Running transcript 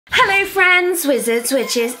Hello friends, wizards,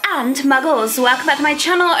 witches and muggles. Welcome back to my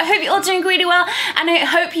channel. I hope you're all doing really well and I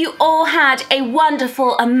hope you all had a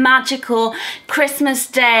wonderful and magical Christmas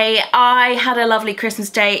day. I had a lovely Christmas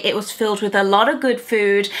day. It was filled with a lot of good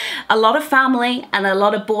food, a lot of family and a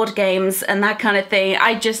lot of board games and that kind of thing.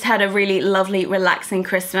 I just had a really lovely, relaxing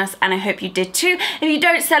Christmas and I hope you did too. If you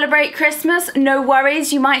don't celebrate Christmas, no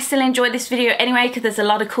worries. You might still enjoy this video anyway because there's a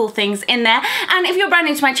lot of cool things in there. And if you're brand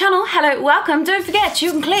new to my channel, hello, welcome. Don't forget,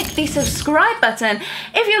 you can click the subscribe button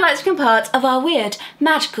if you'd like to become part of our weird,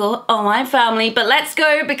 magical online family. But let's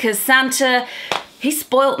go because Santa, he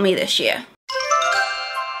spoilt me this year.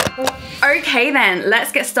 Okay then,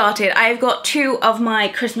 let's get started. I've got two of my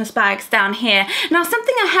Christmas bags down here. Now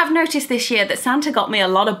something I have noticed this year that Santa got me a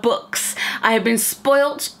lot of books. I have been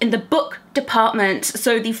spoilt in the book department.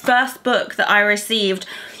 So the first book that I received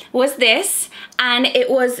was this, and it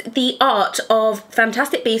was The Art of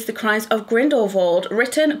Fantastic Beasts, The Crimes of Grindelwald,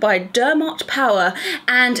 written by Dermot Power,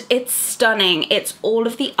 and it's stunning. It's all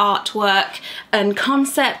of the artwork and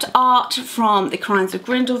concept art from The Crimes of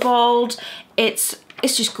Grindelwald. It's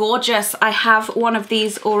just gorgeous. I have one of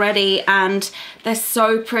these already and they're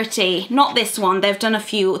so pretty. Not this one, they've done a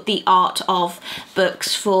few The Art of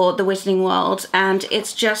books for the Wizarding World and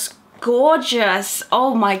it's just gorgeous.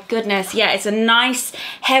 Oh my goodness. Yeah, it's a nice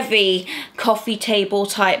heavy coffee table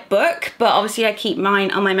type book, but obviously I keep mine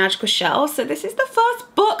on my magical shelf. So this is the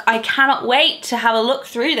first book. I cannot wait to have a look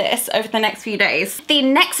through this over the next few days. The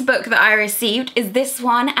next book that I received is this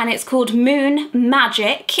one and it's called Moon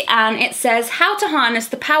Magic and it says how to harness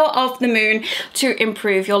the power of the moon to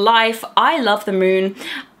improve your life. I love the moon.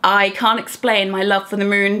 I can't explain my love for the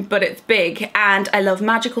moon, but it's big and I love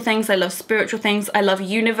magical things, I love spiritual things, I love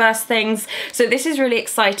universe things. So this is really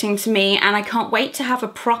exciting to me and I can't wait to have a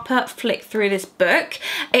proper flick through this book.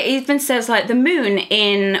 It even says like the moon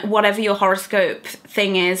in whatever your horoscope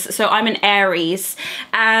thing is. So I'm an Aries.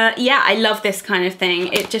 Yeah, I love this kind of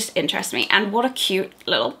thing. It just interests me and what a cute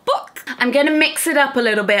little book. I'm gonna mix it up a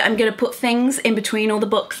little bit. I'm gonna put things in between all the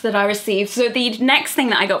books that I received. So the next thing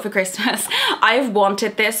that I got for Christmas, I've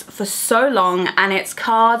wanted this for so long and it's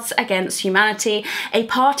Cards Against Humanity, a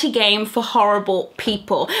party game for horrible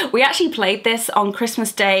people. We actually played this on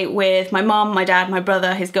Christmas Day with my mom, my dad, my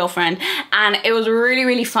brother, his girlfriend, and it was really,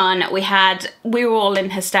 really fun. We were all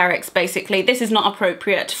in hysterics basically. This is not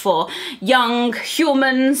appropriate for young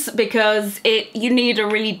humans because you need a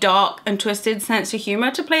really dark and twisted sense of humor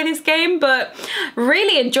to play this game, but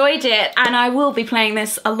really enjoyed it and I will be playing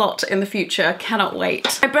this a lot in the future. Cannot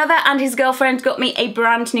wait. My brother and his girlfriend got me a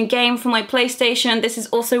brand new game for my PlayStation. This is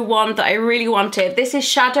also one that I really wanted. This is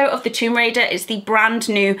Shadow of the Tomb Raider. It's the brand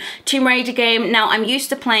new Tomb Raider game. Now I'm used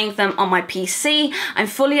to playing them on my PC. I'm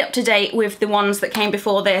fully up to date with the ones that came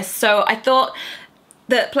before this, so I thought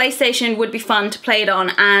that PlayStation would be fun to play it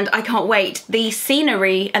on and I can't wait. The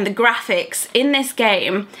scenery and the graphics in this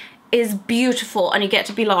game is beautiful and you get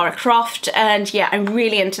to be Lara Croft and yeah, I'm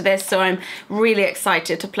really into this, so I'm really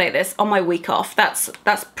excited to play this on my week off. That's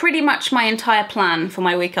pretty much my entire plan for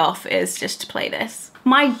my week off, is just to play this.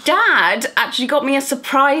 My dad actually got me a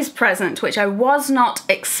surprise present which I was not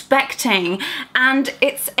expecting and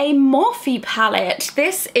it's a Morphe palette.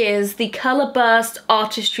 This is the Color Burst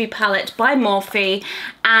Artistry palette by Morphe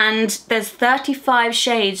and there's 35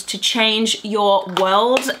 shades to change your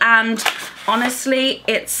world and honestly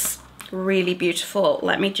it's really beautiful.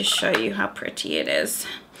 Let me just show you how pretty it is.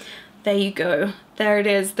 There you go. There it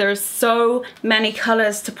is. There's so many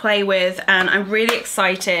colors to play with and I'm really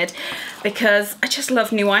excited because I just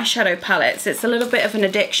love new eyeshadow palettes. It's a little bit of an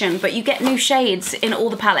addiction, but you get new shades in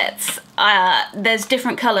all the palettes. There's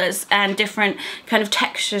different colors and different kind of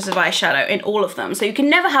textures of eyeshadow in all of them, so you can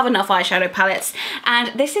never have enough eyeshadow palettes, and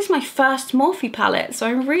this is my first Morphe palette, so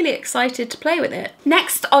I'm really excited to play with it.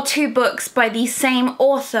 Next are two books by the same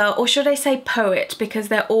author, or should I say poet, because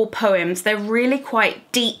they're all poems. They're really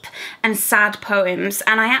quite deep and sad poems,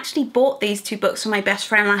 and I actually bought these two books for my best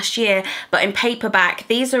friend last year, but in paperback.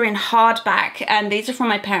 These are in hardback, and these are from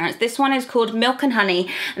my parents. This one is called Milk and Honey,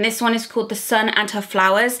 and this one is called The Sun and Her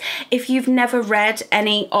Flowers. If you've never read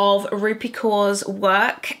any of Rupi Kaur's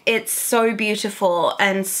work, it's so beautiful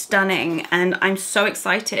and stunning, and I'm so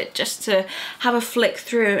excited just to have a flick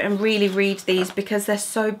through and really read these because they're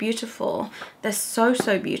so beautiful. They're so,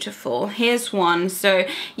 so beautiful. Here's one. So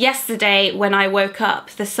yesterday when I woke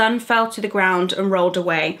up, the sun fell to the ground and rolled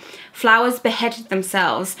away. Flowers beheaded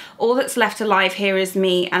themselves. All that's left alive here is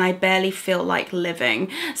me, and I barely feel like living.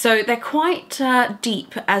 So they're quite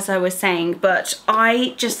deep, as I was saying, but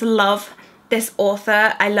I just love this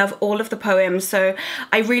author. I love all of the poems, so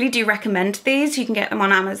I really do recommend these. You can get them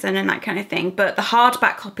on Amazon and that kind of thing, but the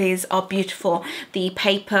hardback copies are beautiful. The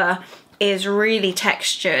paper is really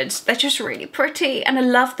textured. They're just really pretty and I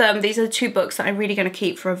love them. These are the two books that I'm really going to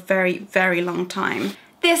keep for a very, very long time.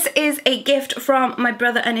 This is a gift from my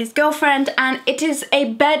brother and his girlfriend, and it is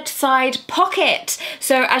a bedside pocket.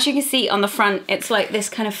 So as you can see on the front, it's like this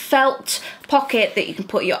kind of felt pocket that you can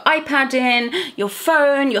put your iPad in, your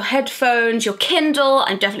phone, your headphones, your Kindle.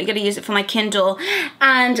 I'm definitely going to use it for my Kindle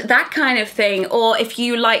and that kind of thing. Or if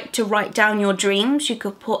you like to write down your dreams, you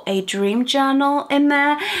could put a dream journal in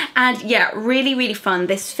there. And yeah, really, really fun.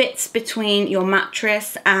 This fits between your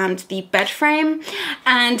mattress and the bed frame.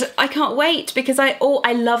 And I can't wait because I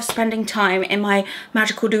love spending time in my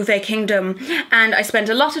magical duvet kingdom. And I spend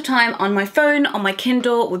a lot of time on my phone, on my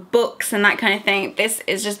Kindle, with books and that kind of thing. This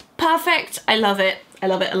is just perfect. I love it. I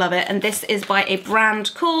love it. I love it. And this is by a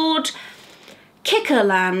brand called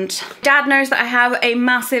Kickerland. Dad knows that I have a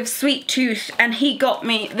massive sweet tooth and he got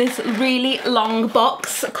me this really long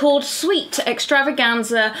box called Sweet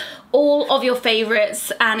Extravaganza, all of your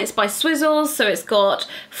favorites, and it's by Swizzles. So it's got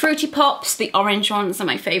Fruity Pops, the orange ones are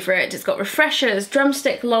my favorite. It's got Refreshers,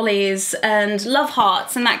 Drumstick Lollies, and Love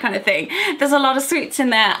Hearts and that kind of thing. There's a lot of sweets in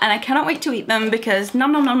there and I cannot wait to eat them because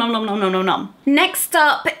nom nom nom nom nom nom nom nom nom. Next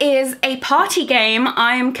up is a party game.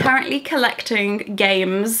 I am currently collecting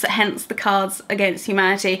games, hence the Cards Against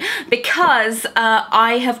Humanity, because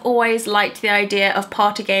I have always liked the idea of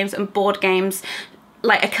party games and board games,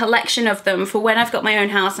 like a collection of them for when I've got my own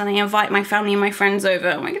house and I invite my family and my friends over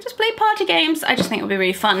and we can just play party games. I just think it'll be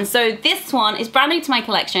really fun. So this one is brand new to my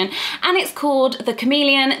collection and it's called The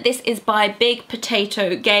Chameleon. This is by Big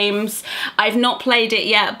Potato Games. I've not played it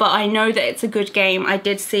yet, but I know that it's a good game. I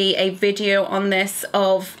did see a video on this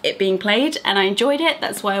of it being played and I enjoyed it.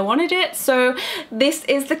 That's why I wanted it. So this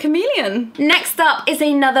is The Chameleon. Next up is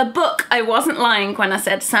another book. I wasn't lying when I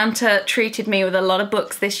said Santa treated me with a lot of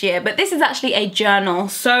books this year, but this is actually a journal.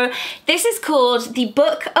 So this is called The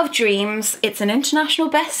Book of Dreams. It's an international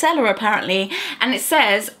bestseller apparently, and it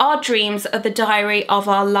says, our dreams are the diary of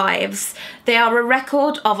our lives. They are a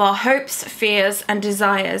record of our hopes, fears, and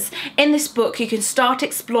desires. In this book, you can start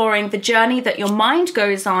exploring the journey that your mind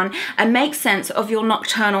goes on and make sense of your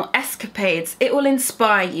nocturnal escapades. It will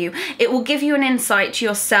inspire you. It will give you an insight to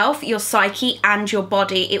yourself, your psyche, and your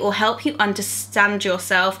body. It will help you understand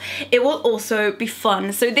yourself. It will also be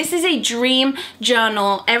fun. So this is a dream journal.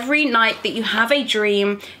 Every night that you have a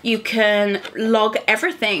dream, you can log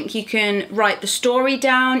everything. You can write the story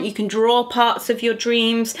down, you can draw parts of your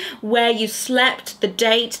dreams, where you slept, the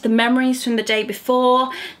date, the memories from the day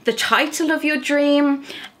before, the title of your dream,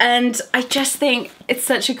 and I just think it's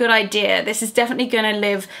such a good idea. This is definitely going to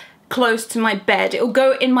live close to my bed. It'll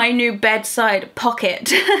go in my new bedside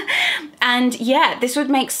pocket. And yeah, this would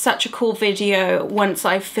make such a cool video once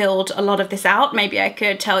I've filled a lot of this out. Maybe I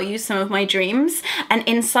could tell you some of my dreams and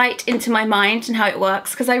insight into my mind and how it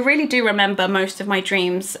works, because I really do remember most of my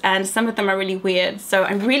dreams and some of them are really weird. So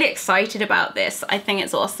I'm really excited about this. I think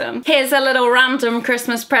it's awesome. Here's a little random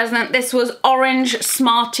Christmas present. This was orange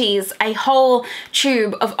Smarties, a whole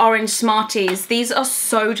tube of orange Smarties. These are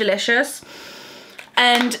so delicious.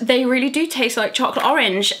 And they really do taste like chocolate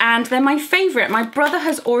orange and they're my favorite. My brother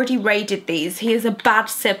has already raided these. He is a bad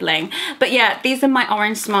sibling. But yeah, these are my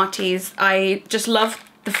orange Smarties. I just love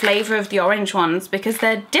the flavor of the orange ones because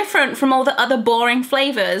they're different from all the other boring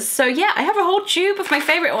flavors. So yeah, I have a whole tube of my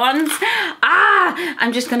favorite ones.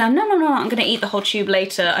 I'm just gonna, no, I'm gonna eat the whole tube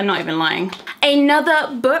later. I'm not even lying.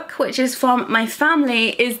 Another book, which is from my family,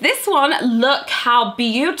 is this one. Look how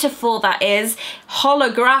beautiful that is.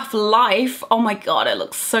 Holograph Life. Oh my God, it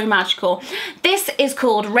looks so magical. This is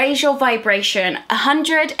called Raise Your Vibration,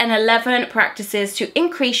 111 Practices to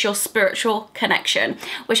Increase Your Spiritual Connection,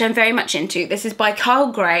 which I'm very much into. This is by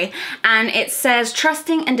Carl Gray, and it says,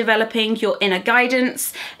 trusting and developing your inner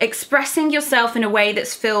guidance, expressing yourself in a way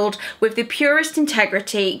that's filled with the purest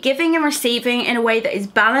integrity, giving and receiving in a way that is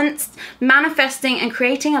balanced, manifesting and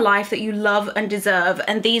creating a life that you love and deserve.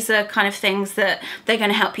 And these are kind of things that they're going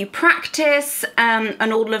to help you practice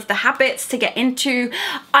and all of the habits to get into.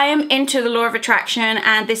 I am into the law of attraction,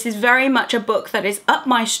 and this is very much a book that is up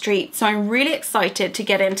my street, so I'm really excited to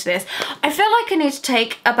get into this. I feel like I need to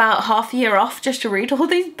take about half a year off just to read all all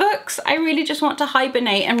these books. I really just want to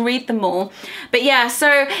hibernate and read them all. But yeah,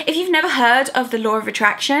 so if you've never heard of the law of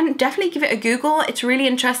attraction, definitely give it a Google. It's really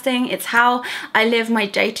interesting. It's how I live my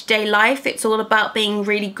day-to-day life. It's all about being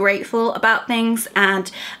really grateful about things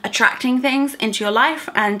and attracting things into your life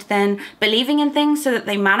and then believing in things so that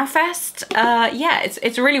they manifest. Yeah,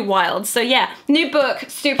 it's really wild. So yeah, new book,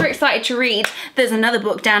 super excited to read. There's another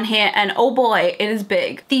book down here and oh boy, it is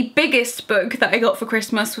big. The biggest book that I got for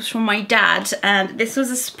Christmas was from my dad, and this was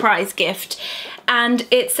a surprise gift. And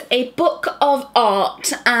it's a book of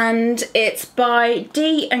art, and it's by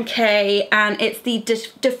D&K, and it's the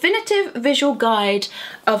definitive visual guide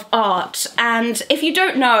of art. And if you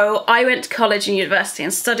don't know, I went to college and university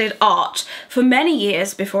and studied art for many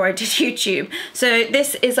years before I did YouTube. So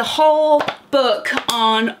this is a whole book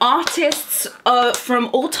on artists from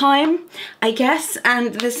all time, I guess,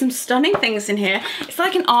 and there's some stunning things in here. It's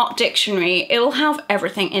like an art dictionary. It'll have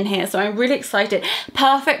everything in here, so I'm really excited.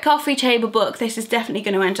 Perfect coffee table book. This is definitely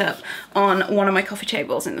going to end up on one of my coffee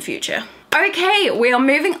tables in the future. Okay, we are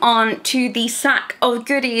moving on to the sack of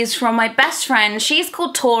goodies from my best friend. She's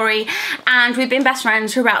called Tori, and we've been best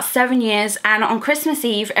friends for about 7 years, and on Christmas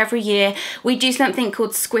Eve every year we do something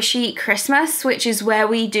called Squishy Christmas, which is where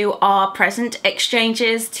we do our present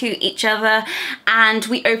exchanges to each other and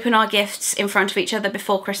we open our gifts in front of each other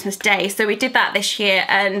before Christmas Day. So we did that this year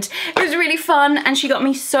and it was really fun, and she got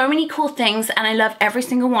me so many cool things and I love every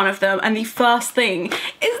single one of them. And the first thing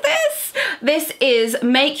is this. This is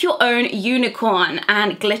make your own unicorn,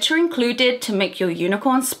 and glitter included to make your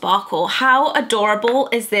unicorn sparkle. How adorable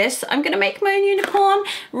is this? I'm gonna make my own unicorn.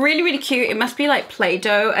 Really, really cute. It must be like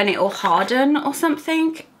Play-Doh and it'll harden or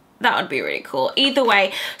something. That would be really cool. Either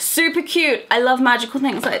way, super cute. I love magical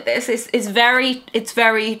things like this. It's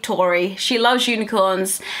very Tori. She loves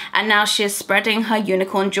unicorns, and now she is spreading her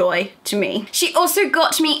unicorn joy to me. She also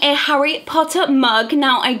got me a Harry Potter mug.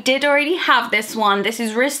 Now, I did already have this one. This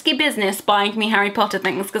is risky business buying me Harry Potter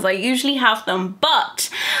things because I usually have them,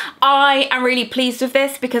 but I am really pleased with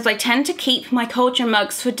this because I tend to keep my culture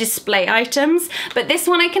mugs for display items, but this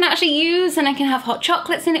one I can actually use, and I can have hot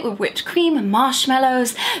chocolates in it with whipped cream and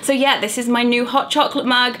marshmallows. So yeah, this is my new hot chocolate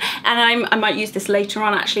mug, and I might use this later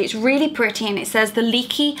on actually. It's really pretty, and it says the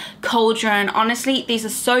Leaky Cauldron. Honestly, these are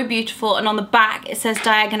so beautiful, and on the back it says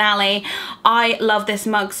diagonally. I love this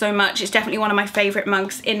mug so much. It's definitely one of my favorite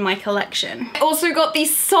mugs in my collection. I also got the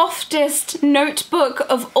softest notebook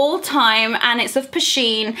of all time, and it's of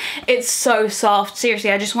Pasheen. It's so soft.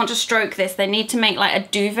 Seriously, I just want to stroke this. They need to make like a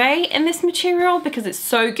duvet in this material because it's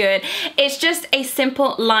so good. It's just a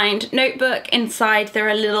simple lined notebook. Inside there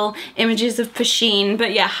are little images of Pasheen,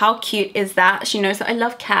 but yeah, how cute is that? She knows that I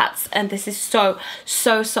love cats, and this is so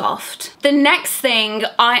soft. The next thing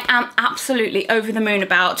I am absolutely over the moon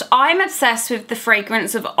about. I'm obsessed with the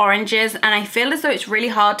fragrance of oranges, and I feel as though it's really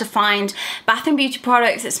hard to find bath and beauty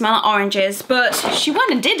products that smell like oranges, but she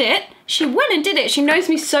went and did it. She went and did it. She knows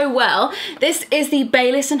me so well. This is the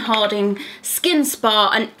Bayliss & Harding Skin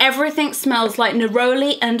Spa, and everything smells like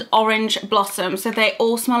neroli and orange blossom. So they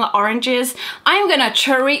all smell like oranges. I'm gonna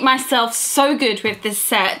treat myself so good with this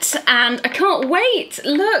set, and I can't wait.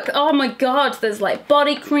 Look, oh my God, there's like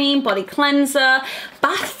body cream, body cleanser,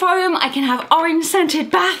 bath foam. I can have orange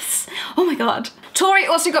scented baths. Oh my God. Tori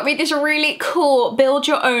also got me this really cool build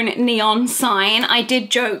your own neon sign. I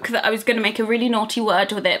did joke that I was going to make a really naughty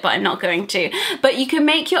word with it, but I'm not going to. But you can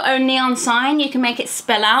make your own neon sign. You can make it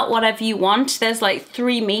spell out whatever you want. There's like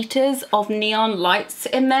 3 meters of neon lights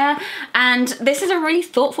in there, and this is a really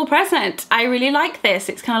thoughtful present. I really like this.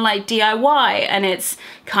 It's kind of like DIY, and it's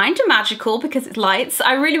kind of magical because it's lights.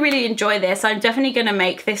 I really enjoy this. I'm definitely going to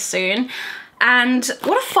make this soon. And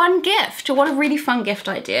what a fun gift. What a really fun gift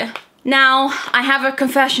idea. Now, I have a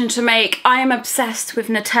confession to make. I am obsessed with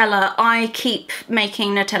Nutella. I keep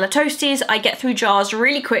making Nutella toasties. I get through jars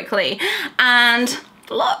really quickly. And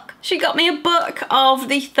look, she got me a book of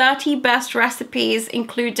the 30 best recipes,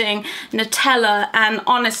 including Nutella. And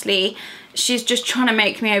honestly, she's just trying to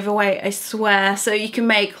make me overweight, I swear. So you can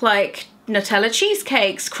make like Nutella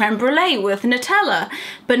cheesecakes, creme brulee with Nutella,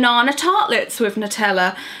 banana tartlets with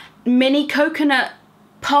Nutella, mini coconut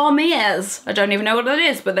palmiers. I don't even know what that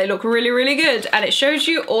is, but they look really good, and it shows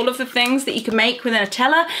you all of the things that you can make with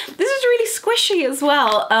Nutella. This is really squishy as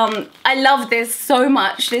well. I love this so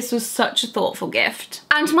much. This was such a thoughtful gift.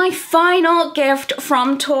 And my final gift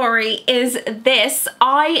from Tori is this.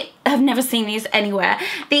 I have never seen these anywhere.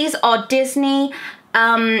 These are Disney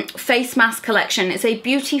face mask collection. It's a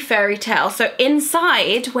beauty fairy tale. So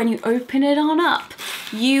inside, when you open it on up,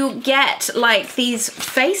 you get like these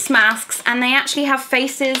face masks, and they actually have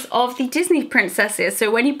faces of the Disney princesses.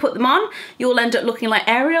 So when you put them on, you'll end up looking like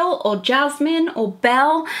Ariel or Jasmine or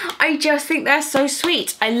Belle. I just think they're so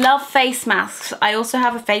sweet. I love face masks. I also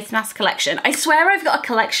have a face mask collection. I swear I've got a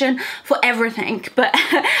collection for everything, but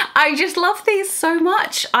I just love these so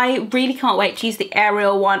much. I really can't wait to use the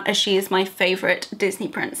Ariel one, as she is my favorite Disney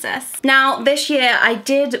princess. Now this year I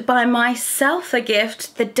did buy myself a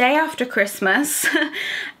gift the day after Christmas.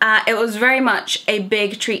 It was very much a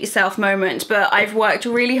big treat yourself moment, but I've worked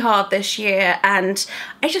really hard this year and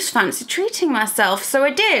I just fancied treating myself, so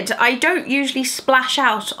I did. I don't usually splash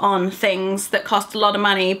out on things that cost a lot of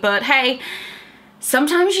money, but hey,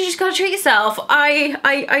 sometimes you just gotta treat yourself.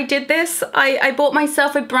 I did this. I bought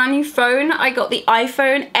myself a brand new phone. I got the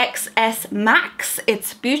iPhone XS Max.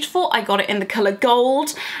 It's beautiful. I got it in the color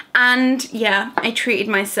gold, and yeah, I treated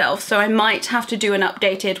myself. So I might have to do an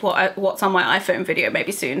updated what's on my iPhone video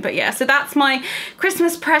maybe soon. But yeah, so that's my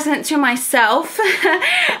Christmas present to myself.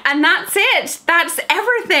 And that's it. That's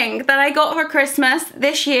everything that I got for Christmas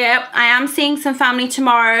this year. I am seeing some family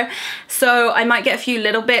tomorrow, so I might get a few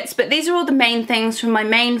little bits, but these are all the main things from my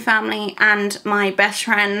main family and my best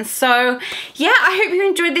friends. So yeah, I hope you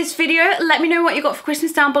enjoyed this video. Let me know what you got for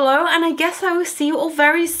Christmas down below, and I guess I will see you all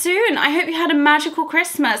very soon. I hope you had a magical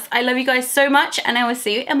Christmas. I love you guys so much, and I will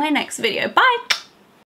see you in my next video. Bye!